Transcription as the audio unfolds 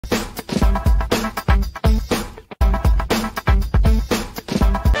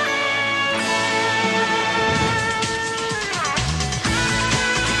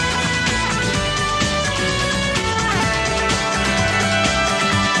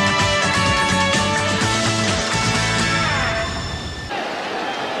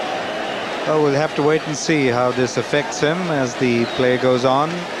Well, we'll have to wait and see how this affects him as the play goes on.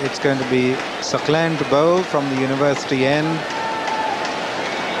 It's going to be Saqlain to bowl from the university end.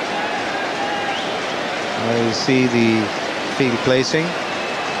 There you see the field placing.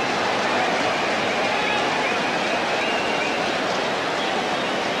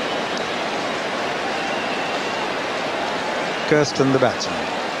 Kirsten, the batsman.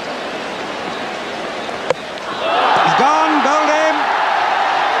 He's gone, bowled him.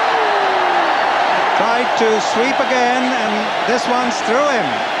 Tried to sweep again, and this one's through him.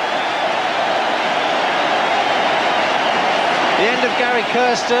 The end of Gary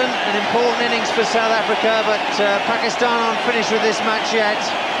Kirsten, an important innings for South Africa, but Pakistan aren't finished with this match yet.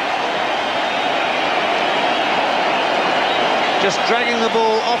 Just dragging the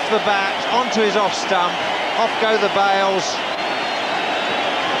ball off the bat, onto his off stump, off go the bails.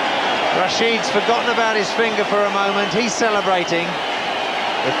 Rashid's forgotten about his finger for a moment, he's celebrating.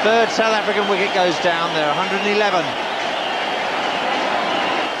 The third South African wicket goes down, they're 111.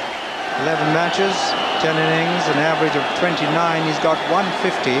 11 matches, 10 innings, an average of 29. He's got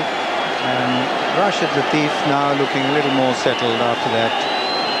 150. And Rashid Latif now looking a little more settled after that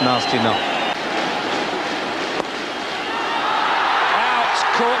nasty knock. Out,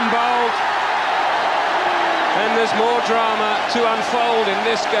 caught and bowled. And there's more drama to unfold in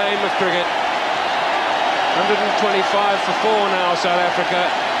this game of cricket. 125 for 4 now, South Africa,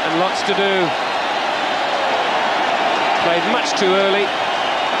 and lots to do. Played much too early.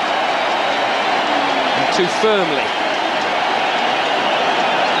 Too firmly.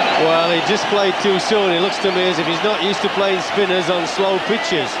 Well, he just played too soon. It looks to me as if he's not used to playing spinners on slow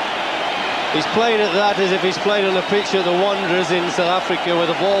pitches. He's playing at that as if he's playing on a pitch at the Wanderers in South Africa, where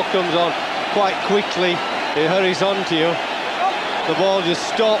the ball comes on quite quickly. It hurries on to you. The ball just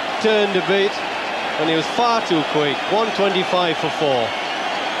stopped, turned a bit, and he was far too quick. 125 for 4.